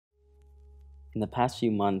In the past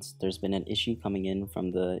few months, there's been an issue coming in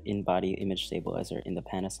from the in-body image stabilizer in the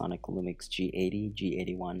Panasonic LUMIX G80,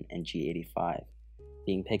 G81, and G85,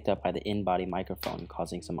 being picked up by the in-body microphone,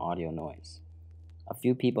 causing some audio noise. A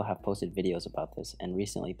few people have posted videos about this, and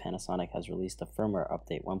recently Panasonic has released a firmware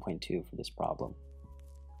update 1.2 for this problem.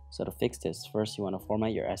 So to fix this, first you want to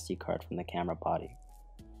format your SD card from the camera body.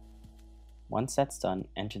 Once that's done,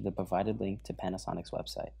 enter the provided link to Panasonic's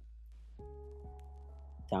website.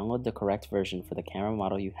 Download the correct version for the camera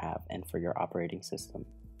model you have and for your operating system.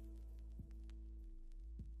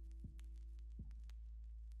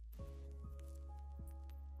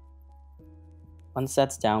 Once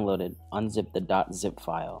that's downloaded, unzip the .zip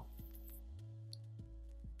file.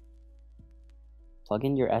 Plug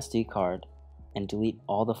in your SD card and delete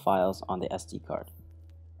all the files on the SD card.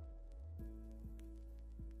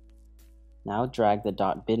 Now drag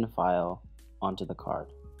the .bin file onto the card.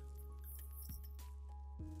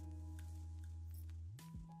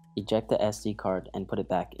 Eject the SD card and put it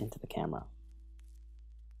back into the camera.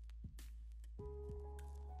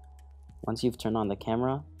 Once you've turned on the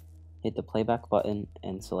camera, hit the playback button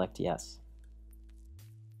and select yes.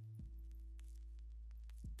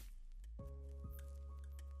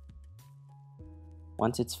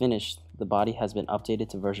 Once it's finished, the body has been updated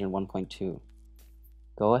to version 1.2.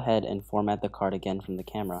 Go ahead and format the card again from the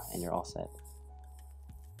camera and you're all set.